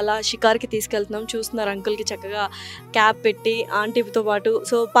కార్లో అలా షికార్కి తీసుకెళ్తున్నాం. చూస్తున్నారు అంకుల్కి చక్కగా క్యాబ్ పెట్టి ఆంటీతో పాటు.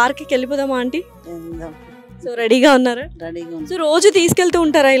 సో పార్క్కి వెళ్ళిపోదామా ఆంటీ? సో రెడీగా ఉన్నారా? రెడీగా. సో రోజు తీసుకెళ్తూ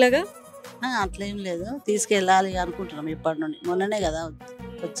ఉంటారా ఇలాగా? అట్లేం లేదు, తీసుకెళ్ళాలి అనుకుంటున్నాం ఇప్పటి నుండి, మొన్ననే కదా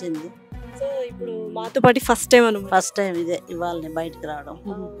వచ్చింది. సో ఇప్పుడు మాతో పాటు ఫస్ట్ టైం ఇదే ఇవాళ బయటకు రావడం.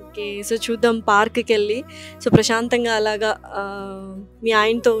 ఓకే, సో చూద్దాం పార్క్కి వెళ్ళి, సో ప్రశాంతంగా అలాగా మీ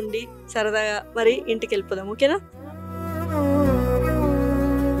ఆయనతో ఉండి సరదాగా మరి ఇంటికి వెళ్ళిపోదాం. ఓకేనా?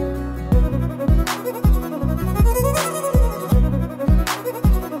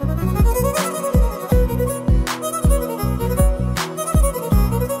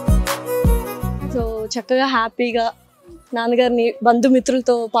 సో చక్కగా హ్యాపీగా నాన్నగారిని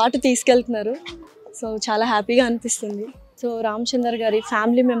బంధుమిత్రులతో పాటు తీసుకెళ్తున్నారు. సో చాలా హ్యాపీగా అనిపిస్తుంది. సో రామచంద్ర గారి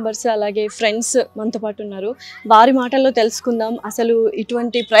ఫ్యామిలీ మెంబర్స్ అలాగే ఫ్రెండ్స్ మనతో పాటు ఉన్నారు, వారి మాటల్లో తెలుసుకుందాం. అసలు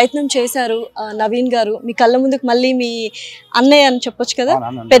ఇటువంటి ప్రయత్నం చేశారు నవీన్ గారు, మీ కళ్ళ ముందుకు మళ్ళీ మీ అన్నయ్య అని చెప్పొచ్చు కదా,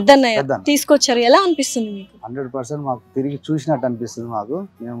 పెద్దన్నయ్య తీసుకొచ్చారు. ఎలా అనిపిస్తుంది మీకు? 100% మాకు తిరిగి చూసినట్టు అనిపిస్తుంది మాకు.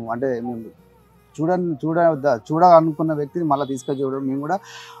 మేము అంటే మేము చూడాలనుకున్న వ్యక్తిని మళ్ళీ తీసుకొని చూడడం, మేము కూడా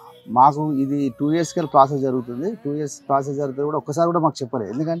మాకు ఇది 2 years ప్రాసెస్ జరుగుతుంది. 2 years ప్రాసెస్ జరుగుతుంది కూడా ఒక్కసారి కూడా మాకు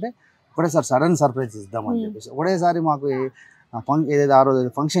చెప్పలేదు. ఎందుకంటే ఒకటేసారి సడన్ సర్ప్రైజ్ ఇద్దామని చెప్పేసి ఒకటేసారి మాకు ఏదైతే ఆ రోజు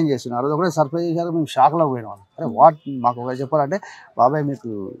ఫంక్షన్ చేస్తున్నాం, ఆ రోజు ఒకటే సర్ప్రైజ్ చేశారు. మేము షాక్లో పోయినాం. అరే వాట్ మాకు ఒక చెప్పాలంటే బాబాయ్ మీకు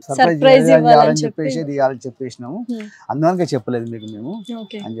సర్ప్రైజ్ ఇవ్వాలని చెప్పేసినాము, అందువల్ల చెప్పలేదు మీకు మేము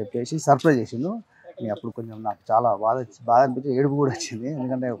అని చెప్పేసి సర్ప్రైజ్ చేసిండు. అప్పుడు కొంచెం నాకు చాలా బాధ అనిపించి ఏడుపు కూడా వచ్చింది.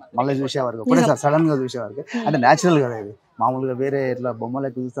 ఎందుకంటే మళ్ళీ చూసేవారికి ఒకటేసారి సడన్ గా చూసేవారికి, అంటే న్యాచురల్ కదా ఇది, మామూలుగా వేరే ఇట్లా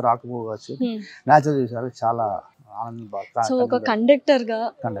బొమ్మలకి చూస్తే రాకపోవచ్చు, న్యాచురల్ చూసేవారికి చాలా ఆనందం. సో ఒక కండక్టర్ గా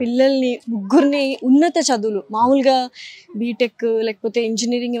పిల్లల్ని ముగ్గురిని ఉన్నత చదువులు, మామూలుగా బీటెక్ లేకపోతే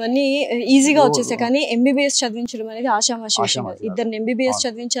ఇంజనీరింగ్ ఇవన్నీ ఈజీగా వచ్చేసాయి, కానీ ఎంబీబీఎస్ చదివించడం అనేది ఆషామాషి విషయం కాదు. ఇద్దరిని ఎంబీబీఎస్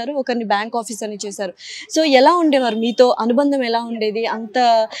చదివించారు, ఒకరిని బ్యాంక్ ఆఫీసర్ని చేశారు. సో ఎలా ఉండేవారు మీతో అనుబంధం, ఎలా ఉండేది?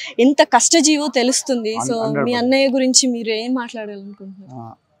 ఎంత కష్టజీవో తెలుస్తుంది. సో మీ అన్నయ్య గురించి మీరు ఏం మాట్లాడాలనుకుంటున్నారు?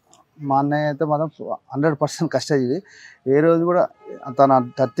 మా అన్నయ్య అయితే మాత్రం 100% కష్టజీవి. ఏ రోజు కూడా తన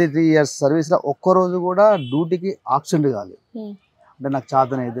 33 years సర్వీస్లో ఒక్కరోజు కూడా డ్యూటీకి ఆబ్సెంట్ కాలేదు. అంటే నాకు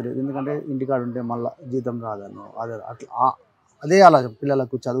చేతన అయితే లేదు, ఎందుకంటే ఇంటికాడ ఉంటే మళ్ళీ జీతం రాదను అదే అట్లా అదే ఆలోచన,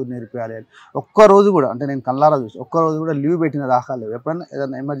 పిల్లలకు చదువు నేర్పించాలి అని. ఒక్కరోజు కూడా అంటే నేను కళ్ళారా చూసి ఒక్కరోజు కూడా లీవ్ పెట్టిన దాఖలేదు. ఎప్పుడైనా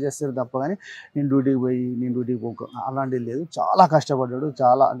ఏదైనా ఎమర్జెన్సీ తప్ప కానీ నేను డ్యూటీకి పోక అలాంటిది లేదు. చాలా కష్టపడ్డాడు.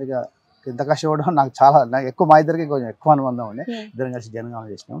 చాలా అంటే ఎంత కష్టపడ్డాడో నాకు ఎక్కువ మా ఇద్దరికి కొంచెం ఎక్కువ అనుబంధం ఉండే. ఇద్దరం కలిసి జనగామ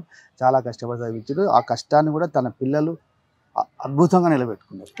చేసినాం. చాలా కష్టపడి చదివించాడు. ఆ కష్టాన్ని కూడా తన పిల్లలు అద్భుతంగా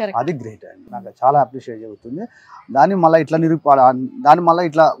నిలబెట్టుకున్నారు. అది గ్రేట్ అండి. నాకు చాలా అప్రిషియేట్ జరుగుతుంది. దాన్ని మళ్ళీ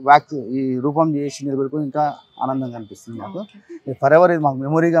ఇట్లా ఈ రూపం చేసి నిలబెట్టుకుని ఇంకా ఆనందంగా అనిపిస్తుంది. నాకు ఫర్ ఎవర్ ఇది మాకు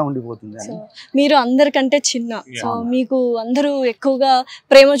మెమొరీగా ఉండిపోతుంది. అని మీరు అందరికంటే చిన్న, సో మీకు అందరూ ఎక్కువగా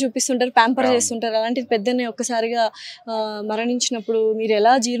ప్రేమ చూపిస్తుంటారు, ప్యాంపర్ చేస్తుంటారు. అలాంటిది పెద్దనే ఒక్కసారిగా మరణించినప్పుడు మీరు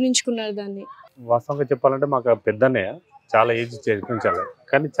ఎలా జీర్ణించుకున్నారు దాన్ని? వాస్తవంగా చెప్పాలంటే మాకు పెద్దనే చాలా ఏజ్ చేర్పించాలి,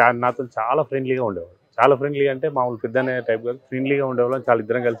 కానీ నాతో చాలా ఫ్రెండ్లీగా ఉండేవాడు. చాలా ఫ్రెండ్లీగా అంటే మామూలు పెద్దనే టైప్ కాదు, ఫ్రెండ్లీగా ఉండేవాళ్ళం. చాలా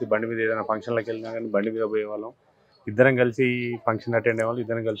ఇద్దరం కలిసి బండి మీద ఏదైనా ఫంక్షన్లకు వెళ్ళినా కానీ బండి మీద పోయేవాళ్ళం. ఇద్దరం కలిసి ఫంక్షన్ అటెండ్ అయ్యేవాళ్ళం,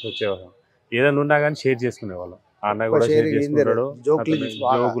 ఇద్దరం కలిసి వచ్చేవాళ్ళం. ఏదైనా ఉన్నా కానీ షేర్ చేసుకునేవాళ్ళం. ఆ అన్నయ్య కూడా షేర్ చేసుకుంటాడు.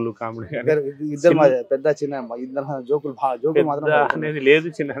 జోకులు కామెడీ అనేది లేదు,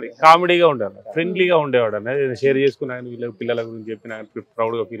 చిన్నది కామెడీగా ఉండాలి, ఫ్రెండ్లీగా ఉండేవాడు. అనేది షేర్ చేసుకున్నా కానీ వీళ్ళ పిల్లల గురించి చెప్పినా కానీ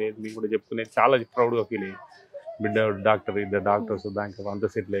ప్రౌడ్గా ఫీల్ అయ్యేది. మీకు కూడా చెప్పుకునేది చాలా ప్రౌడ్గా ఫీల్ అయ్యేది. బిడ్డ డాక్టర్, ఇద్దరు డాక్టర్స్, బ్యాంక్ అంతా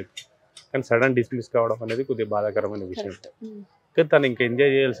సెటిల్ అయిపోయి కానీ సడన్ డిస్మిస్ కావడం అనేది కొద్దిగా బాధాకరమైన విషయం. కానీ తను ఇంకా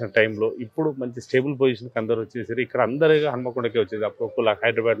ఎంజాయ్ చేయాల్సిన టైంలో ఇప్పుడు మంచి స్టేబుల్ పొజిషన్కి అందరూ వచ్చేసరి ఇక్కడ అందరిగా హన్మకొండకే వచ్చేది. అప్పుడు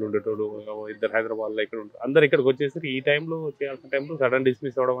హైదరాబాద్లో ఉండేటోడు, ఇద్దరు హైదరాబాద్లో ఇక్కడ ఉంటారు, అందరు ఇక్కడికి వచ్చేసరి ఈ టైంలో చేయాల్సిన టైంలో సడన్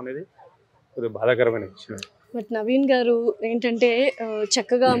డిస్మిస్ అవ్వడం అనేది కొద్దిగా బాధాకరమైన విషయం. బట్ నవీన్ గారు ఏంటంటే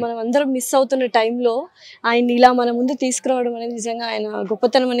చక్కగా మనం అందరం మిస్ అవుతున్న టైంలో ఆయన ఇలా మన ముందు తీసుకురావడం అనేది నిజంగా ఆయన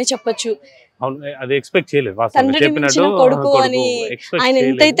గొప్పతనం అనే చెప్పొచ్చు. అది ఎక్స్పెక్ట్ చేయలేదు. తండ్రిని మించిన కొడుకు అని ఆయన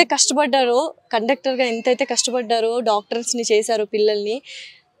ఎంతైతే కష్టపడ్డారో, కండక్టర్ గా ఎంతైతే కష్టపడ్డారో, డాక్టర్స్ ని చేశారో పిల్లల్ని,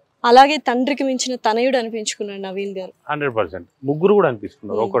 అలాగే తండ్రికి మించిన తనయుడు అనిపించుకున్నాడు నవీన్ గారు. 100%. ముగ్గురు కూడా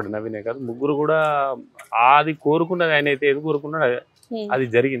అనిపిస్తున్నారు, ఒకటి నవీనే కాదు, ముగ్గురు కూడా అది కోరుకున్నది. ఆయన అయితే ఏది కోరుకున్నాడు అది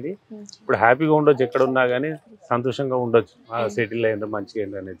జరిగింది. ఇప్పుడు హ్యాపీగా ఉండొచ్చు, ఎక్కడ ఉన్నా కానీ సంతోషంగా ఉండొచ్చు, సెటిల్ అయ్యింది మంచిగా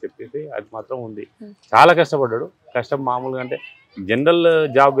అయింది అనేది చెప్పేసి అది మాత్రం ఉంది. చాలా కష్టపడ్డాడు. కష్టం మామూలుగా అంటే జనరల్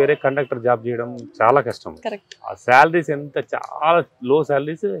జాబ్ వేరే, కండక్టర్ జాబ్ చేయడం చాలా కష్టం. ఆ శాలరీస్ ఎంత చాలా లో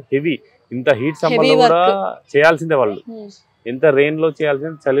శాలరీస్, హెవీ. ఇంత హీట్ సమ్మర్లో కూడా చేయాల్సిందే వాళ్ళు, ఎంత రెయిన్ లో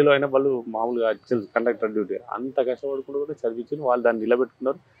చేయాల్సింది చలిలో అయినా వాళ్ళు మామూలుగా కండక్టర్ డ్యూటీ అంత కష్టపడుకుంటూ కూడా చదివించి వాళ్ళు దాన్ని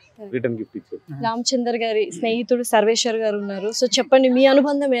నిలబెట్టుకున్నారు, రిటర్న్ గిఫ్ట్ ఇచ్చారు. రామచందర్ గారి స్నేహితుడు సర్వేశ్వర్ గారు ఉన్నారు, సో చెప్పండి మీ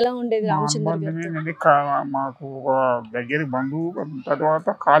అనుబంధం ఎలా ఉండేది రామచందర్ గారు? మాకు ఒక దగ్గర బంధువు. తర్వాత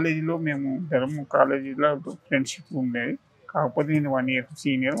కాలేజీలో మేము ఇద్దరం కాలేజీలో ఫ్రెండ్షిప్ ఉండేది. కాకపోతే నేను 1 year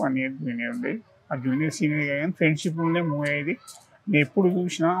సీనియర్, 1 year జూనియర్ ఉండేది. ఆ జూనియర్ సీనియర్ కానీ ఫ్రెండ్షిప్ ఉండే మూవ్ అయ్యేది. నేను ఎప్పుడు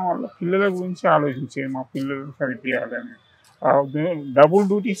చూసినా వాళ్ళ పిల్లల గురించి ఆలోచించేది, మా పిల్లలు సరిపోయాలని. డబుల్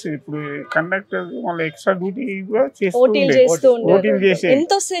డ్యూటీస్, ఇప్పుడు కండక్టర్ మళ్ళీ ఎక్స్ట్రా డ్యూటీ కూడా చేస్తూ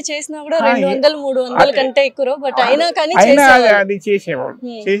అది చేసేవాళ్ళు.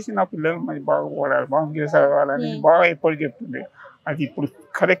 చేసి నా పిల్లలు మంచి బాగుపడాలి, బాగా చదవాలని బాగా ఎప్పుడు చెప్తుండే. అది ఇప్పుడు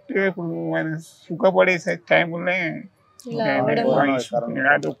కరెక్ట్ గా ఇప్పుడు ఆయన సుఖపడే టైంలోనే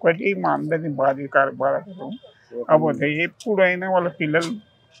అది ఒక్కటి మా అందరినీ బాధాకరం. కాకపోతే ఎప్పుడైనా వాళ్ళ పిల్లలు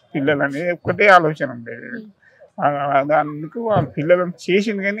అనేది ఒక్కటే ఆలోచన ఉండేది. అందుకు వాళ్ళ పిల్లలను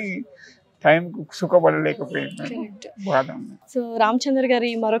చేసింది కానీ టైంకు సుఖపడలేకపోయింది, బాధ. సో రామచంద్ర గారి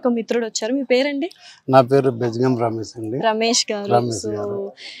మరొక మిత్రుడు వచ్చారు, మీ పేరండి? నా పేరు బెజ్గం రమేష్ అండి. రమేష్ గారు, సో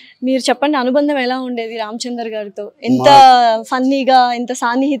మీరు చెప్పండి అనుబంధం ఎలా ఉండేది రామచంద్ర గారితో? ఎంత ఫన్నీగా, ఎంత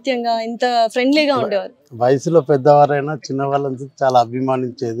సాన్నిహిత్యంగా, ఎంత ఫ్రెండ్లీగా ఉండేవారు? వయసులో పెద్దవారైనా చిన్న వాళ్ళని చాలా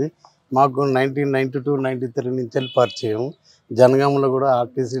అభిమానించేది. మాకు 1992-93 నుంచి పరిచయం. జనగామలో కూడా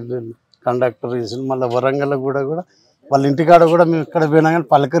ఆర్టీసీ కండక్టర్ చేసి, మళ్ళీ వరంగల్లో కూడా వాళ్ళ ఇంటికాడ కూడా మేము ఎక్కడ పోయినా కానీ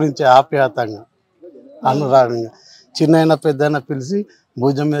పలకరించే ఆప్యాయతంగా, అనురాగంగా, చిన్న పెద్ద పిలిచి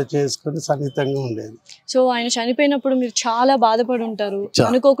భుజం మీద చేసుకొని సన్నిహితంగా ఉండేది. సో ఆయన చనిపోయినప్పుడు మీరు చాలా బాధపడి ఉంటారు,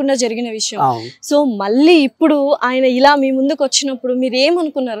 అనుకోకుండా జరిగిన విషయం. సో మళ్ళీ ఇప్పుడు ఆయన ఇలా మీ ముందుకు వచ్చినప్పుడు మీరు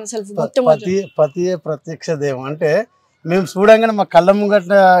ఏమనుకున్నారు అసలు? పతియే ప్రత్యక్ష దేవం అంటే మేము చూడంగానే మా కళ్ళ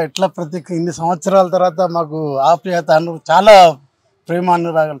ముంగట ఎట్లా ప్రత్యక్ష, ఇన్ని సంవత్సరాల తర్వాత మాకు ఆప్యాయత చాలా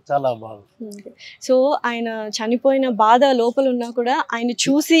ప్రేమానురాగాలు చాలా బాగా. సో ఆయన చనిపోయిన బాధ లోపల ఉన్నా కూడా ఆయన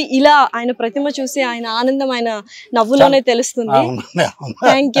చూసి, ఇలా ఆయన ప్రతిమ చూసి ఆయన ఆనందం ఆయన నవ్వులోనే తెలుస్తుంది.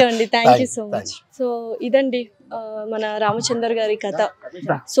 థ్యాంక్ యూ అండి, thank you so much. So ఇదండి మన రామచందర్ గారి కథ.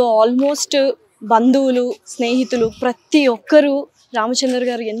 సో ఆల్మోస్ట్ బంధువులు, స్నేహితులు ప్రతి ఒక్కరూ రామచంద్ర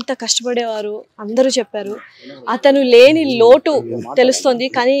గారు ఎంత కష్టపడేవారు అందరూ చెప్పారు. అతను లేని లోటు తెలుస్తుంది,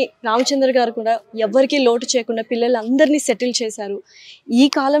 కానీ రామచంద్ర గారు కూడా ఎవరికీ లోటు చేయకుండా పిల్లలందరినీ సెటిల్ చేశారు. ఈ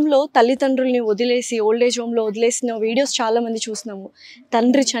కాలంలో తల్లిదండ్రుల్ని వదిలేసి ఓల్డ్ ఏజ్ హోమ్లో వదిలేసిన వీడియోస్ చాలామంది చూస్తున్నాము.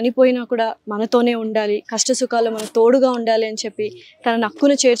 తండ్రి చనిపోయినా కూడా మనతోనే ఉండాలి, కష్ట సుఖాలు మన తోడుగా ఉండాలి అని చెప్పి తన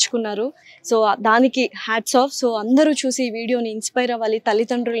నక్కును చేర్చుకున్నారు. సో దానికి హ్యాట్స్ ఆఫ్. సో అందరూ చూసి ఈ వీడియోని ఇన్స్పైర్ అవ్వాలి,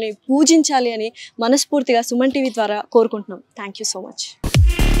 తల్లిదండ్రుల్ని పూజించాలి అని మనస్ఫూర్తిగా సుమన్ టీవీ ద్వారా కోరుకుంటున్నాం. Thank you so much.